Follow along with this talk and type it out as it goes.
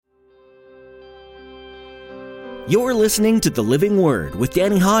You're listening to The Living Word with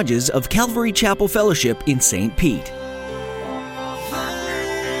Danny Hodges of Calvary Chapel Fellowship in St. Pete.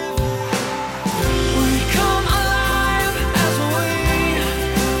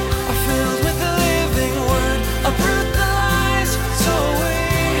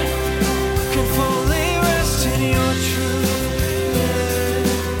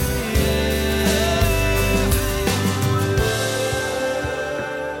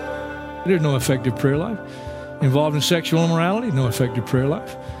 There's no effective prayer life. Involved in sexual immorality, no effective prayer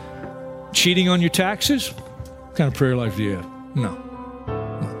life. Cheating on your taxes, what kind of prayer life do you have? No.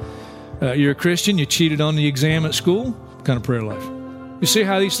 You're a Christian, you cheated on the exam at school, what kind of prayer life? You see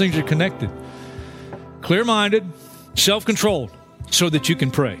how these things are connected. Clear-minded, self-controlled, so that you can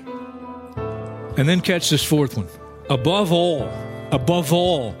pray. And then catch this fourth one. Above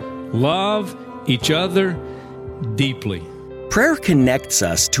all, love each other deeply. Prayer connects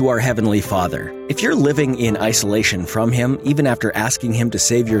us to our Heavenly Father. If you're living in isolation from Him, even after asking Him to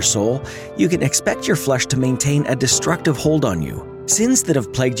save your soul, you can expect your flesh to maintain a destructive hold on you. Sins that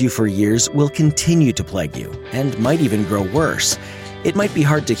have plagued you for years will continue to plague you, and might even grow worse. It might be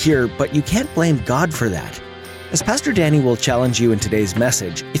hard to hear, but you can't blame God for that. As Pastor Danny will challenge you in today's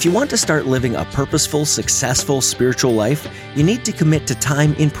message, if you want to start living a purposeful, successful spiritual life, you need to commit to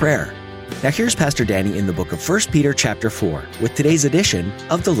time in prayer. Now here's Pastor Danny in the book of 1 Peter chapter 4 with today's edition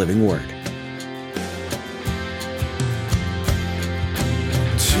of The Living Word. To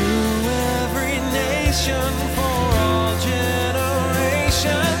every nation for all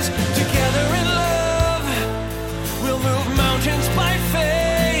generations, together in love, we'll move mountains by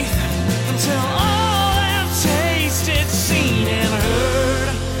faith until all have tasted, seen, and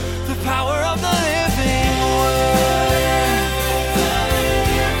heard the power of the living word.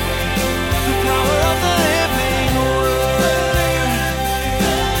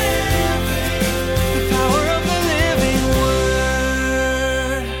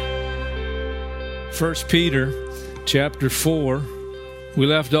 First Peter chapter 4, we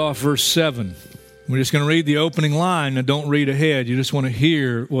left off verse 7. We're just going to read the opening line. Now don't read ahead. You just want to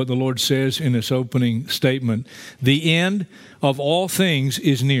hear what the Lord says in this opening statement. The end of all things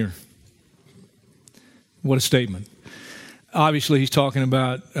is near. What a statement. Obviously, he's talking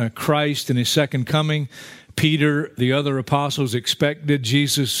about Christ and His second coming. Peter, the other apostles, expected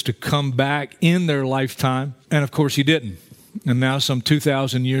Jesus to come back in their lifetime. And of course, He didn't. And now some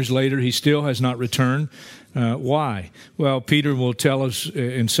 2,000 years later, He still has not returned. Why? Well, Peter will tell us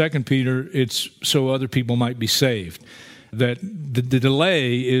in 2 Peter, it's so other people might be saved. That the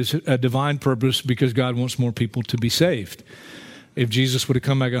delay is a divine purpose because God wants more people to be saved. If Jesus would have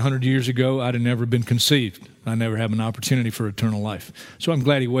come back 100 years ago, I'd have never been conceived. I never have an opportunity for eternal life. So I'm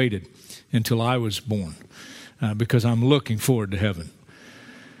glad He waited until I was born because I'm looking forward to heaven.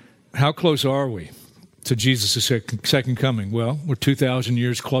 How close are we to Jesus' second coming? Well, we're 2,000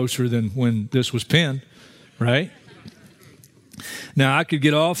 years closer than when this was penned, right? Now, I could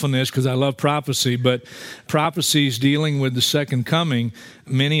get off on this because I love prophecy, but prophecies dealing with the second coming,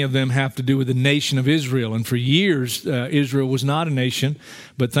 many of them have to do with the nation of Israel. And for years, Israel was not a nation,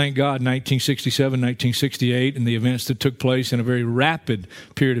 but thank God, 1967, 1968, and the events that took place in a very rapid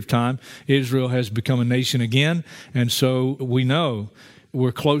period of time, Israel has become a nation again, and so we know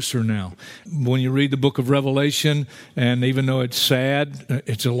we're closer now. When you read the book of Revelation, and even though it's sad,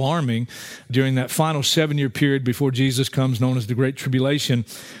 it's alarming, during that final 7-year period before Jesus comes, known as the Great Tribulation,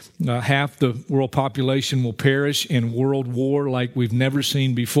 half the world population will perish in world war like we've never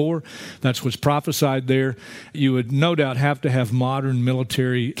seen before. That's what's prophesied there. You would no doubt have to have modern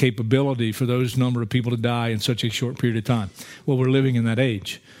military capability for those number of people to die in such a short period of time. Well, we're living in that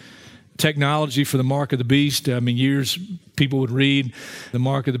age. Technology for the mark of the beast. I mean, years people would read the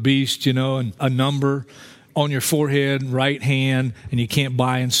mark of the beast, and a number on your forehead, right hand, and you can't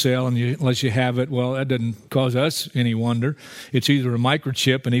buy and sell unless you have it. Well, that doesn't cause us any wonder. It's either a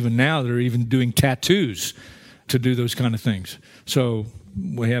microchip, and even now they're even doing tattoos to do those kind of things. So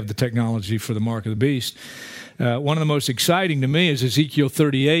we have the technology for the mark of the beast. One of the most exciting to me is Ezekiel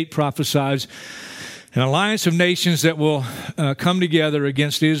 38 prophesies an alliance of nations that will come together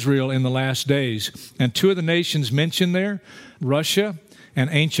against Israel in the last days. And two of the nations mentioned there, Russia and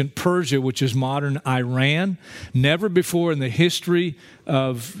ancient Persia, which is modern Iran. Never before in the history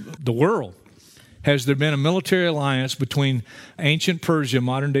of the world has there been a military alliance between ancient Persia,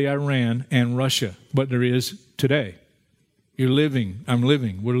 modern-day Iran, and Russia. But there is today. You're living. I'm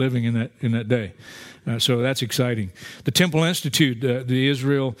living. We're living in that day. So that's exciting. The Temple Institute, the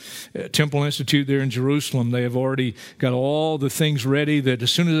Israel Temple Institute there in Jerusalem, they have already got all the things ready that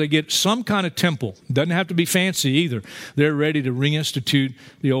as soon as they get some kind of temple, doesn't have to be fancy either, they're ready to reinstitute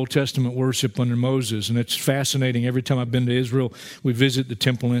the Old Testament worship under Moses. And it's fascinating. Every time I've been to Israel, we visit the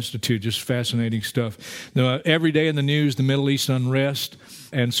Temple Institute, just fascinating stuff. Every day in the news, the Middle East unrest.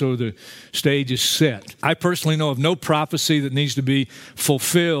 And so the stage is set. I personally know of no prophecy that needs to be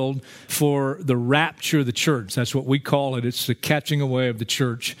fulfilled for the rapture of the church. That's what we call it. It's the catching away of the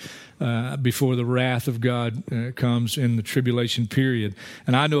church before the wrath of God comes in the tribulation period.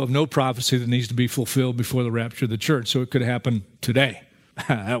 And I know of no prophecy that needs to be fulfilled before the rapture of the church. So it could happen today.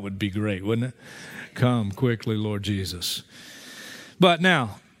 That would be great, wouldn't it? Come quickly, Lord Jesus. But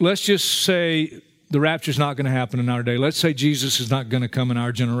now, let's just say the rapture is not going to happen in our day. Let's say Jesus is not going to come in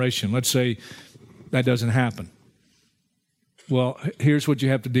our generation. Let's say that doesn't happen. Well, here's what you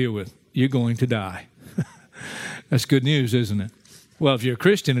have to deal with. You're going to die. That's good news, isn't it? Well, if you're a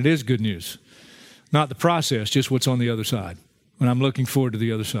Christian, it is good news. Not the process, just what's on the other side. And I'm looking forward to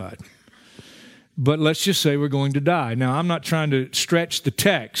the other side. But let's just say we're going to die. Now, I'm not trying to stretch the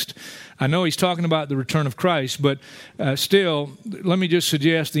text. I know he's talking about the return of Christ, but still, let me just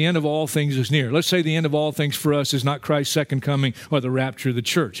suggest the end of all things is near. Let's say the end of all things for us is not Christ's second coming or the rapture of the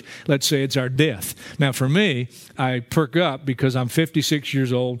church. Let's say it's our death. Now, for me, I perk up because I'm 56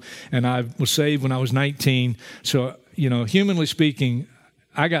 years old, and I was saved when I was 19. So, humanly speaking,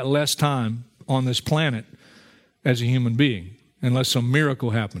 I got less time on this planet as a human being, unless some miracle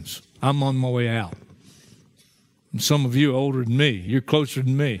happens. I'm on my way out. And some of you are older than me. You're closer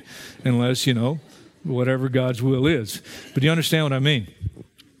than me, unless, whatever God's will is. But you understand what I mean?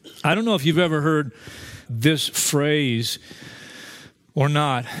 I don't know if you've ever heard this phrase or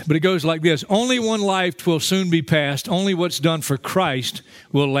not, but it goes like this. Only one life will soon be passed. Only what's done for Christ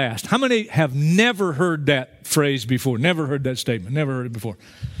will last. How many have never heard that phrase before? Never heard that statement? Never heard it before?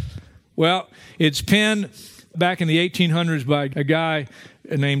 Well, it's penned back in the 1800s by a guy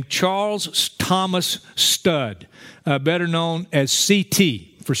named Charles Thomas Studd, better known as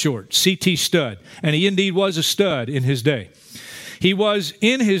C.T. for short, C.T. Studd. And he indeed was a stud in his day. He was,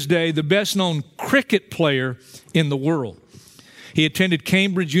 in his day, the best-known cricket player in the world. He attended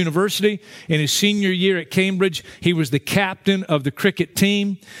Cambridge University. In his senior year at Cambridge, he was the captain of the cricket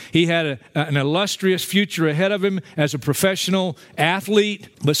team. He had an illustrious future ahead of him as a professional athlete,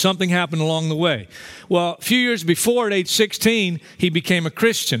 but something happened along the way. Well, a few years before, at age 16, he became a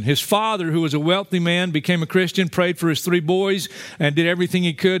Christian. His father, who was a wealthy man, became a Christian, prayed for his 3 boys, and did everything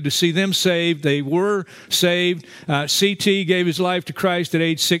he could to see them saved. They were saved. C.T. gave his life to Christ at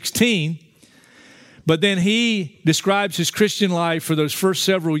age 16. But then he describes his Christian life for those first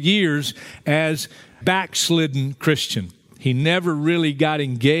several years as backslidden Christian. He never really got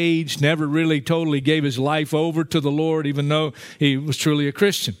engaged, never really totally gave his life over to the Lord, even though he was truly a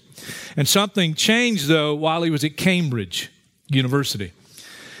Christian. And something changed, though, while he was at Cambridge University.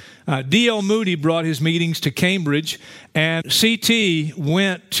 D.L. Moody brought his meetings to Cambridge, and C.T.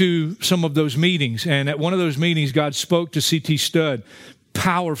 went to some of those meetings. And at one of those meetings, God spoke to C.T. Studd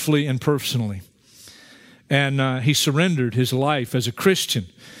powerfully and personally. And he surrendered his life as a Christian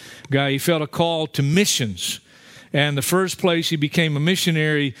guy. He felt a call to missions. And the first place he became a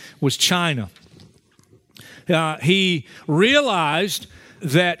missionary was China. He realized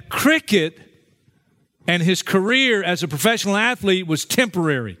that cricket and his career as a professional athlete was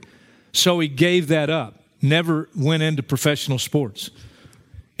temporary. So he gave that up. Never went into professional sports.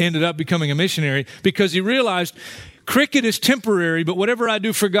 Ended up becoming a missionary because he realized cricket is temporary, but whatever I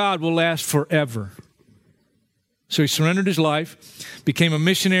do for God will last forever. So he surrendered his life, became a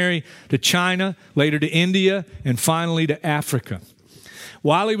missionary to China, later to India, and finally to Africa.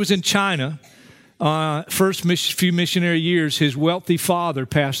 While he was in China, first few missionary years, his wealthy father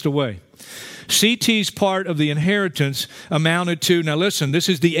passed away. C.T.'s part of the inheritance amounted to, now listen, this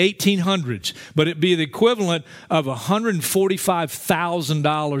is the 1800s, but it'd be the equivalent of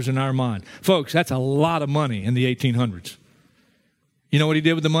 $145,000 in our mind. Folks, that's a lot of money in the 1800s. You know what he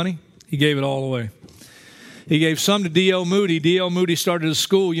did with the money? He gave it all away. He gave some to D.L. Moody. D.L. Moody started a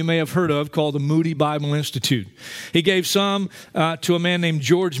school you may have heard of called the Moody Bible Institute. He gave some to a man named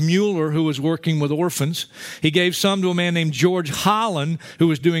George Mueller, who was working with orphans. He gave some to a man named George Holland, who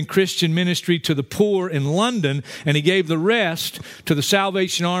was doing Christian ministry to the poor in London. And he gave the rest to the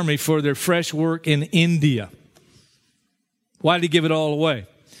Salvation Army for their fresh work in India. Why did he give it all away?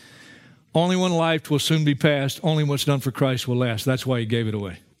 Only one life will soon be passed. Only what's done for Christ will last. That's why he gave it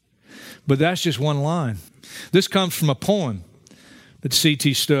away. But that's just one line. This comes from a poem that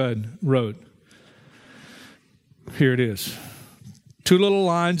C.T. Studd wrote. Here it is. Two little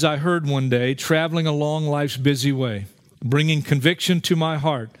lines I heard one day, traveling along life's busy way, bringing conviction to my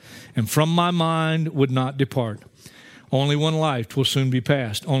heart, and from my mind would not depart. Only one life, 'twill soon be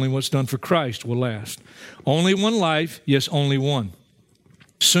past. Only what's done for Christ will last. Only one life, yes, only one.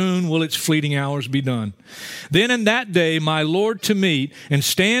 Soon will its fleeting hours be done. Then in that day my Lord to meet and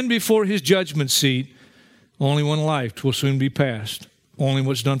stand before his judgment seat. Only one life, 'twill soon be past. Only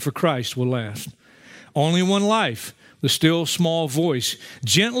what's done for Christ will last. Only one life, the still small voice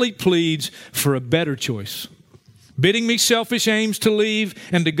gently pleads for a better choice, bidding me selfish aims to leave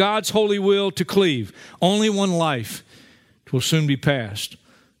and to God's holy will to cleave. Only one life, 'twill soon be past.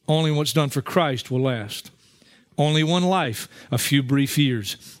 Only what's done for Christ will last. Only one life, a few brief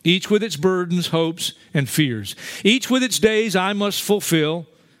years, each with its burdens, hopes, and fears. Each with its days I must fulfill,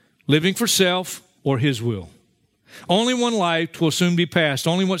 living for self or his will. Only one life, 'twill soon be past.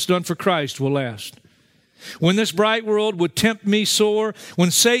 Only what's done for Christ will last. When this bright world would tempt me sore,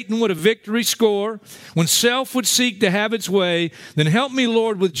 when Satan would a victory score, when self would seek to have its way, then help me,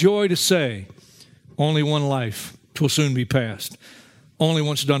 Lord, with joy to say, only one life, 'twill soon be past. Only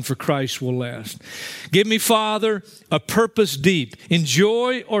what's done for Christ will last. Give me, Father, a purpose deep, in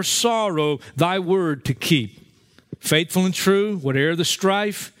joy or sorrow, thy word to keep. Faithful and true, whate'er the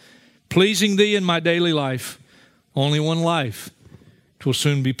strife, pleasing thee in my daily life. Only one life, 'twill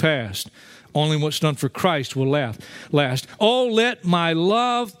soon be past. Only what's done for Christ will last. Oh, let my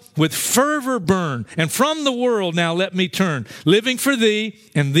love with fervor burn, and from the world now let me turn, living for thee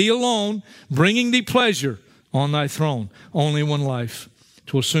and thee alone, bringing thee pleasure on thy throne. Only one life,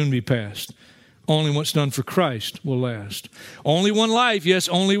 'twill soon be past. Only what's done for Christ will last. Only one life, yes,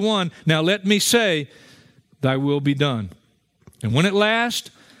 only one. Now let me say, thy will be done. And when at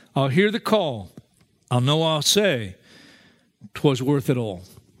last I'll hear the call, I'll know I'll say, 'twas worth it all.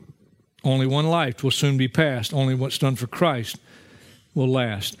 Only one life, 'twill soon be past. Only what's done for Christ will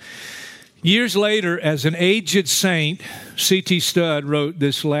last. Years later, as an aged saint, C.T. Studd wrote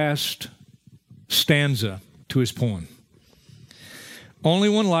this last stanza to his poem. Only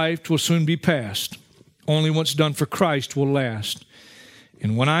one life, 'twill soon be past. Only what's done for Christ will last.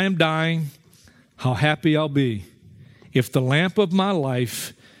 And when I am dying, how happy I'll be if the lamp of my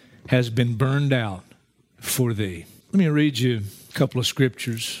life has been burned out for thee. Let me read you a couple of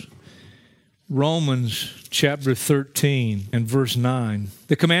scriptures. Romans chapter 13 and verse 9.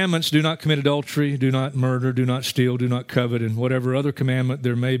 The commandments, do not commit adultery, do not murder, do not steal, do not covet, and whatever other commandment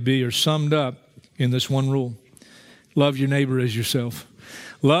there may be are summed up in this one rule. Love your neighbor as yourself.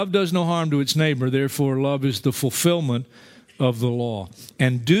 Love does no harm to its neighbor, therefore love is the fulfillment of the law.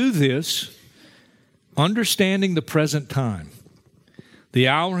 And do this, understanding the present time. The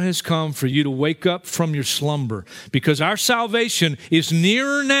hour has come for you to wake up from your slumber, because our salvation is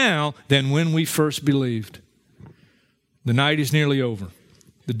nearer now than when we first believed. The night is nearly over.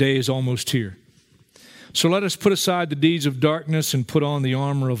 The day is almost here. So let us put aside the deeds of darkness and put on the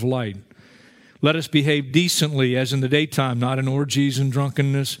armor of light. Let us behave decently as in the daytime, not in orgies and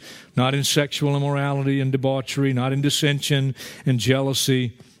drunkenness, not in sexual immorality and debauchery, not in dissension and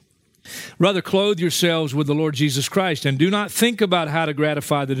jealousy. Rather, clothe yourselves with the Lord Jesus Christ, and do not think about how to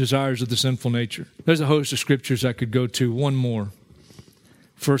gratify the desires of the sinful nature. There's a host of scriptures I could go to. One more.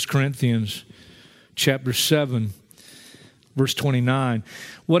 1 Corinthians chapter 7, verse 29.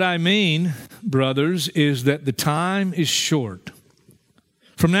 What I mean, brothers, is that the time is short.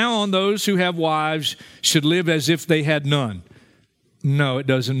 From now on, those who have wives should live as if they had none. No, it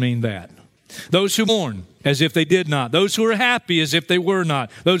doesn't mean that. Those who mourn as if they did not. Those who are happy as if they were not.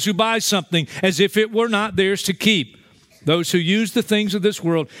 Those who buy something as if it were not theirs to keep. Those who use the things of this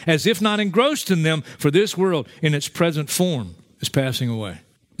world as if not engrossed in them, for this world in its present form is passing away.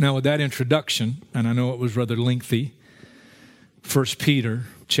 Now with that introduction, and I know it was rather lengthy, 1 Peter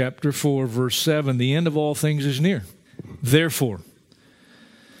chapter 4, verse 7, the end of all things is near. Therefore,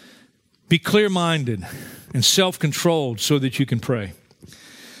 be clear-minded and self-controlled so that you can pray.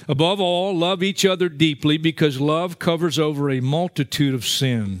 Above all, love each other deeply, because love covers over a multitude of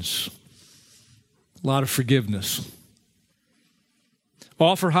sins. A lot of forgiveness.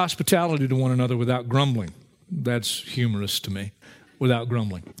 Offer hospitality to one another without grumbling. That's humorous to me. Without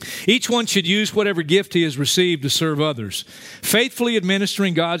grumbling. Each one should use whatever gift he has received to serve others, faithfully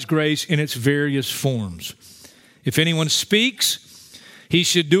administering God's grace in its various forms. If anyone speaks, he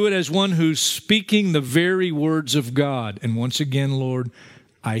should do it as one who's speaking the very words of God. And once again, Lord,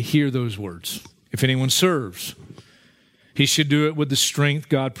 I hear those words. If anyone serves, he should do it with the strength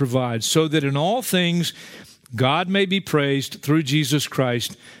God provides, so that in all things God may be praised through Jesus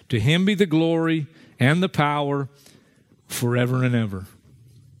Christ. To him be the glory and the power forever and ever.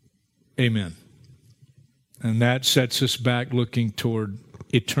 Amen. And that sets us back looking toward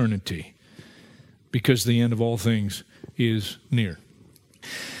eternity, because the end of all things is near.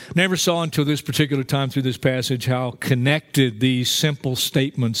 Never saw until this particular time through this passage how connected these simple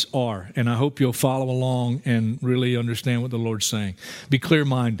statements are. And I hope you'll follow along and really understand what the Lord's saying. Be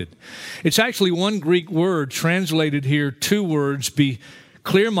clear-minded. It's actually one Greek word translated here, two words, be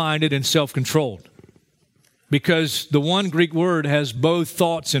clear-minded and self-controlled. Because the one Greek word has both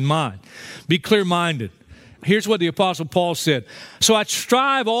thoughts in mind. Be clear-minded. Here's what the Apostle Paul said. So I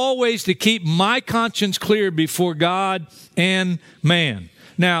strive always to keep my conscience clear before God and man.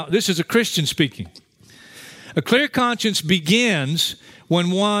 Now, this is a Christian speaking. A clear conscience begins when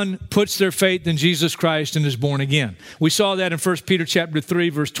one puts their faith in Jesus Christ and is born again. We saw that in 1 Peter chapter 3,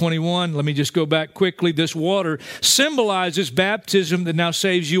 verse 21. Let me just go back quickly. This water symbolizes baptism that now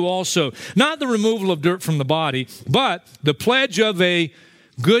saves you also. Not the removal of dirt from the body, but the pledge of a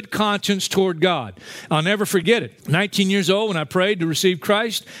good conscience toward God. I'll never forget it. 19 years old when I prayed to receive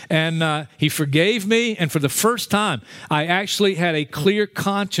Christ, and He forgave me, and for the first time, I actually had a clear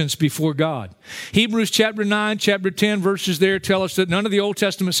conscience before God. Hebrews chapter 9, chapter 10 verses there tell us that none of the Old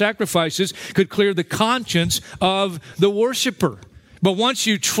Testament sacrifices could clear the conscience of the worshiper. But once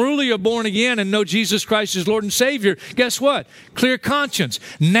you truly are born again and know Jesus Christ as Lord and Savior, guess what? Clear conscience.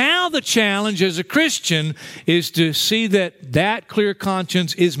 Now the challenge as a Christian is to see that that clear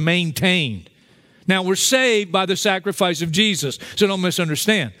conscience is maintained. Now we're saved by the sacrifice of Jesus, so don't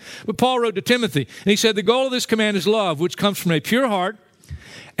misunderstand. But Paul wrote to Timothy, and he said, the goal of this command is love, which comes from a pure heart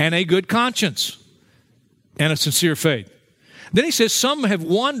and a good conscience and a sincere faith. Then he says some have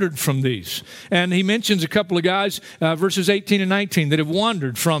wandered from these. And he mentions a couple of guys, verses 18 and 19, that have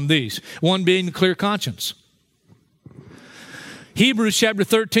wandered from these. One being the clear conscience. Hebrews chapter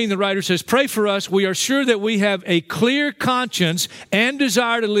 13, the writer says, pray for us. We are sure that we have a clear conscience and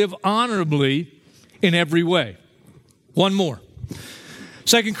desire to live honorably in every way. One more.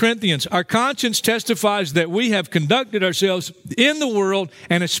 2 Corinthians, our conscience testifies that we have conducted ourselves in the world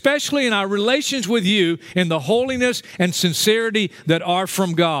and especially in our relations with you in the holiness and sincerity that are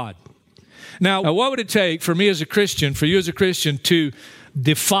from God. Now, what would it take for me as a Christian, for you as a Christian, to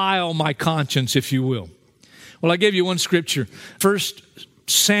defile my conscience, if you will? Well, I gave you one scripture. 1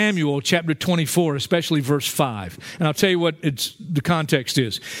 Samuel chapter 24, especially verse 5. And I'll tell you what the context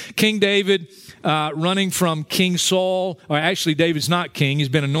is. King David running from King Saul, or actually David's not king, he's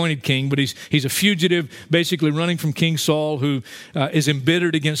been anointed king, but he's a fugitive, basically running from King Saul, who is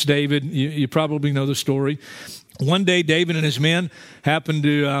embittered against David. You probably know the story. One day, David and his men happened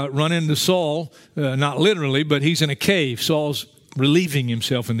to run into Saul, not literally, but he's in a cave. Saul's relieving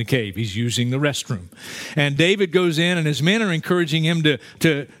himself in the cave. He's using the restroom. And David goes in, and his men are encouraging him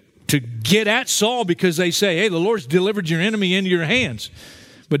to get at Saul because they say, hey, the Lord's delivered your enemy into your hands.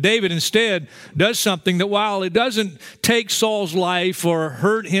 But David instead does something that, while it doesn't take Saul's life or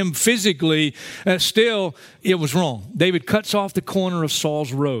hurt him physically, still it was wrong. David cuts off the corner of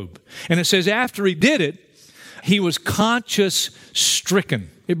Saul's robe. And it says after he did it, he was conscience stricken.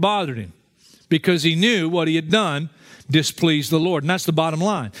 It bothered him because he knew what he had done displeased the Lord. And that's the bottom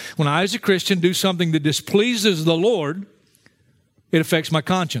line. When I, as a Christian, do something that displeases the Lord, it affects my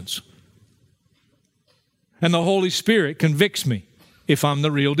conscience. And the Holy Spirit convicts me if I'm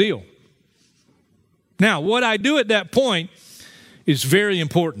the real deal. Now, what I do at that point is very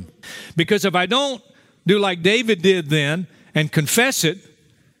important. Because if I don't do like David did then and confess it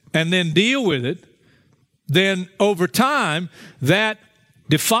and then deal with it, then over time, that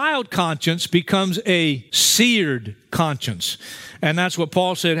defiled conscience becomes a seared conscience. And that's what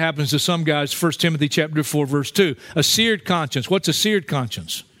Paul said happens to some guys, 1 Timothy chapter 4, verse 2. A seared conscience. What's a seared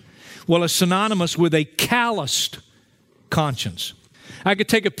conscience? Well, it's synonymous with a calloused conscience. I could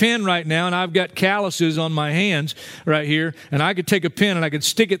take a pen right now, and I've got calluses on my hands right here, and I could take a pen and I could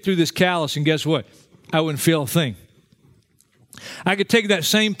stick it through this callus, and guess what? I wouldn't feel a thing. I could take that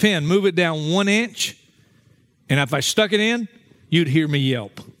same pen, move it down 1 inch, and if I stuck it in, you'd hear me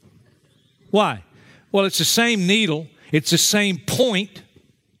yelp. Why? Well, it's the same needle. It's the same point.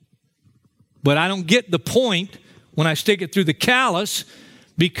 But I don't get the point when I stick it through the callus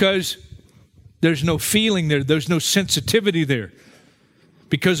because there's no feeling there. There's no sensitivity there.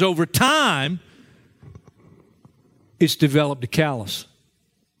 Because over time, it's developed a callus.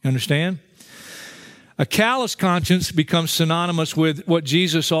 You understand? A callous conscience becomes synonymous with what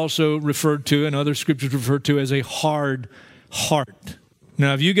Jesus also referred to and other scriptures referred to as a hard heart.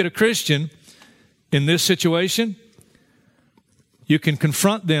 Now, if you get a Christian in this situation, you can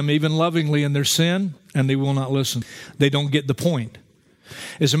confront them even lovingly in their sin, and they will not listen. They don't get the point.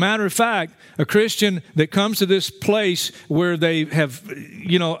 As a matter of fact, a Christian that comes to this place where they have,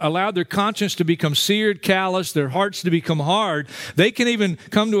 allowed their conscience to become seared, callous, their hearts to become hard, they can even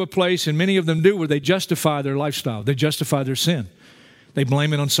come to a place, and many of them do, where they justify their lifestyle. They justify their sin. They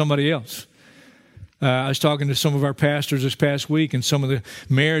blame it on somebody else. I was talking to some of our pastors this past week, and some of the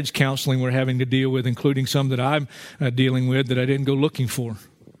marriage counseling we're having to deal with, including some that I'm dealing with that I didn't go looking for.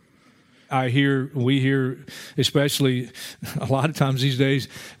 We hear, especially a lot of times these days,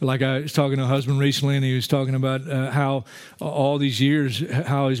 like I was talking to a husband recently, and he was talking about how all these years,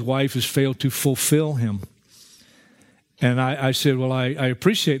 how his wife has failed to fulfill him. And I said, well, I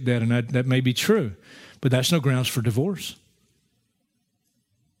appreciate that, and that may be true, but that's no grounds for divorce.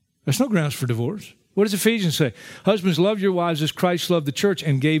 That's no grounds for divorce. What does Ephesians say? Husbands, love your wives as Christ loved the church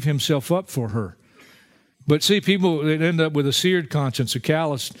and gave himself up for her. But see, people that end up with a seared conscience, a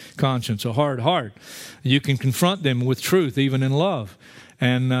calloused conscience, a hard heart, you can confront them with truth, even in love.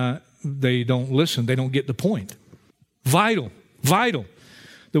 And they don't listen. They don't get the point. Vital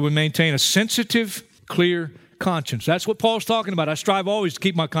that we maintain a sensitive, clear conscience. That's what Paul's talking about. I strive always to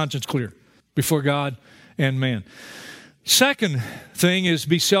keep my conscience clear before God and man. Second thing is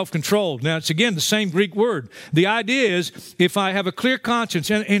be self-controlled. Now, it's again the same Greek word. The idea is if I have a clear conscience,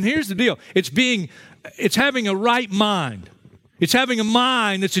 and here's the deal. It's having a right mind. It's having a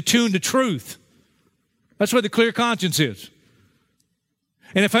mind that's attuned to truth. That's what the clear conscience is.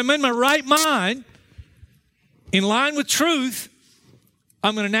 And if I'm in my right mind, in line with truth,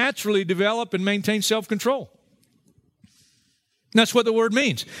 I'm going to naturally develop and maintain self-control. That's what the word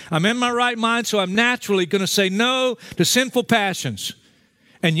means. I'm in my right mind, so I'm naturally going to say no to sinful passions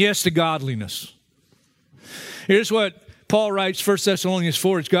and yes to godliness. Here's what Paul writes, 1 Thessalonians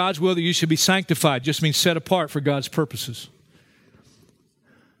 4, it's God's will that you should be sanctified. Just means set apart for God's purposes.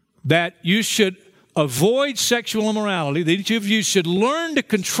 That you should avoid sexual immorality. That each of you should learn to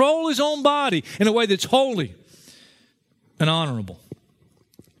control his own body in a way that's holy and honorable.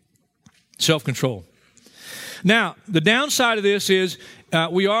 Self-control. Now, the downside of this is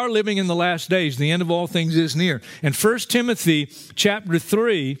we are living in the last days. The end of all things is near. And 1 Timothy chapter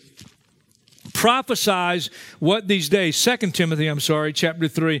 3 prophesies what these days, 2 Timothy, chapter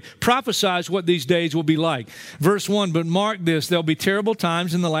 3, prophesies what these days will be like. Verse 1, but mark this, there'll be terrible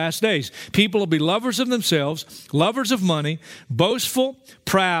times in the last days. People will be lovers of themselves, lovers of money, boastful,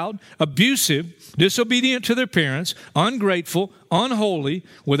 proud, abusive, disobedient to their parents, ungrateful, unholy,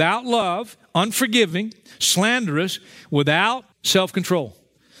 without love, unforgiving, slanderous, without self-control,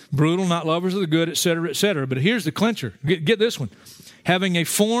 brutal, not lovers of the good, etc., etc. But here's the clincher. Get this one. Having a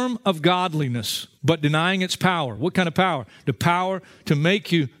form of godliness, but denying its power. What kind of power? The power to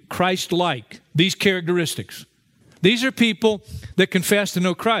make you Christ-like. These characteristics. These are people that confess to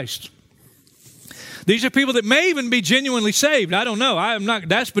know Christ. These are people that may even be genuinely saved. I don't know. I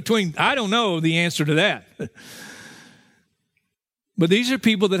don't know the answer to that. But these are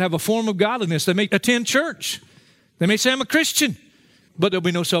people that have a form of godliness. They may attend church. They may say, I'm a Christian, but there'll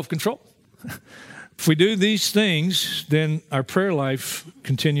be no self-control. If we do these things, then our prayer life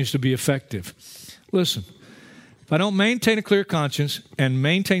continues to be effective. Listen, if I don't maintain a clear conscience and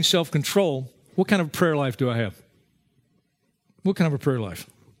maintain self-control, what kind of a prayer life do I have? What kind of a prayer life?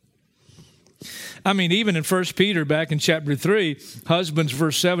 I mean, even in 1 Peter, back in chapter 3, husbands,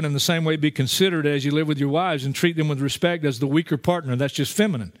 verse 7, in the same way be considerate as you live with your wives and treat them with respect as the weaker partner. That's just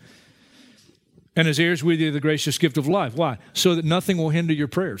feminine. And as heirs with you the gracious gift of life. Why? So that nothing will hinder your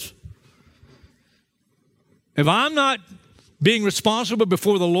prayers. If I'm not being responsible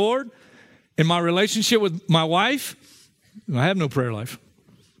before the Lord in my relationship with my wife, I have no prayer life.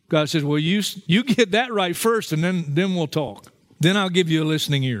 God says, well, you get that right first, and then we'll talk. Then I'll give you a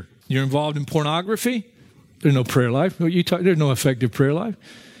listening ear. You're involved in pornography, there's no prayer life. There's no effective prayer life.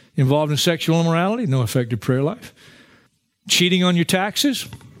 Involved in sexual immorality, no effective prayer life. Cheating on your taxes,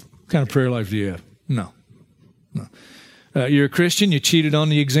 what kind of prayer life do you have? No. You're a Christian, you cheated on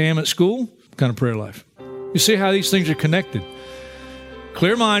the exam at school, what kind of prayer life? You see how these things are connected.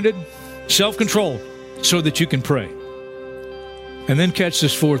 Clear-minded, self-controlled, so that you can pray. And then catch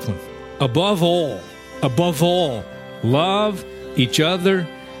this fourth one. Above all, love each other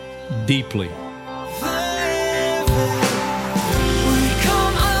deeply.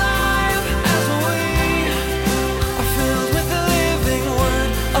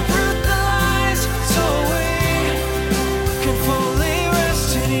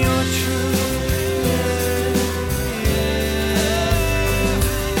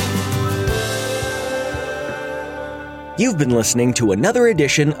 You've been listening to another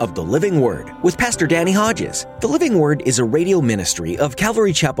edition of The Living Word with Pastor Danny Hodges. The Living Word is a radio ministry of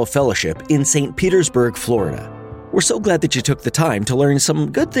Calvary Chapel Fellowship in St. Petersburg, Florida. We're so glad that you took the time to learn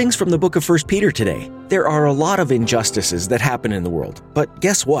some good things from the book of 1 Peter today. There are a lot of injustices that happen in the world, but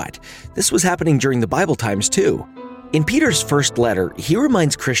guess what? This was happening during the Bible times too. In Peter's first letter, he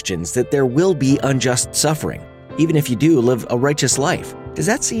reminds Christians that there will be unjust suffering, even if you do live a righteous life. Does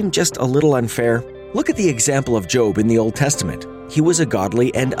that seem just a little unfair? Look at the example of Job in the Old Testament. He was a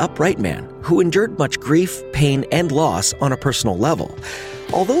godly and upright man who endured much grief, pain, and loss on a personal level.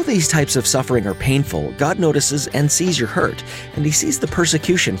 Although these types of suffering are painful, God notices and sees your hurt, and He sees the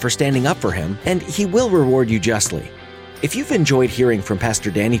persecution for standing up for Him, and He will reward you justly. If you've enjoyed hearing from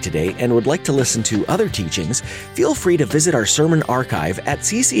Pastor Danny today and would like to listen to other teachings, feel free to visit our sermon archive at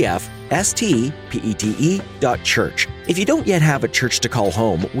ccfstpete.church. If you don't yet have a church to call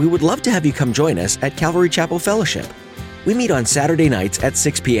home, we would love to have you come join us at Calvary Chapel Fellowship. We meet on Saturday nights at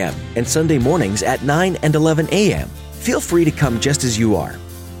 6 p.m. and Sunday mornings at 9 and 11 a.m. Feel free to come just as you are.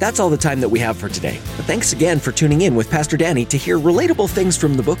 That's all the time that we have for today. But thanks again for tuning in with Pastor Danny to hear relatable things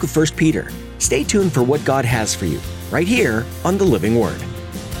from the book of 1 Peter. Stay tuned for what God has for you, right here on The Living Word.